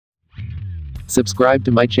Subscribe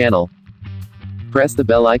to my channel. Press the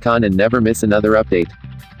bell icon and never miss another update.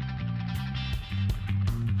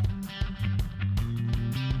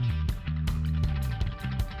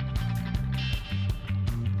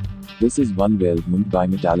 This is one Wereld Munt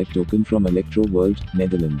bimetallic token from Electro World,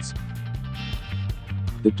 Netherlands.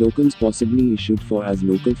 The tokens possibly issued for as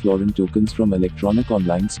local foreign tokens from electronic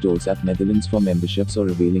online stores at Netherlands for memberships or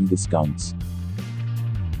availing discounts.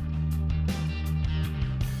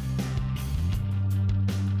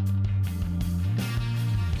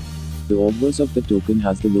 The obverse of the token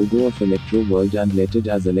has the logo of Electro World and lettered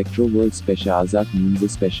as Electro World Speciaalzaak, means a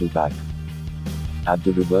special pack. At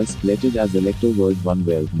the reverse, lettered as Electo World 1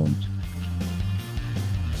 Wereld Munt.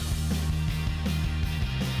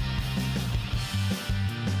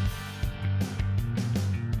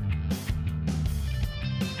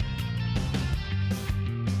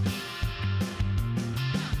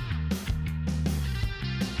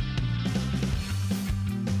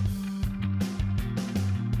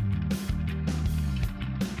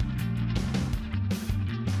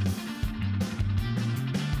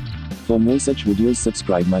 For more such videos,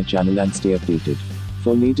 subscribe my channel and stay updated.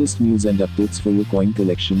 For latest news and updates for your coin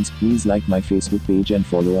collections, please like my Facebook page and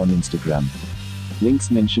follow on Instagram.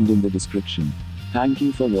 Links mentioned in the description. Thank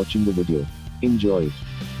you for watching the video. Enjoy.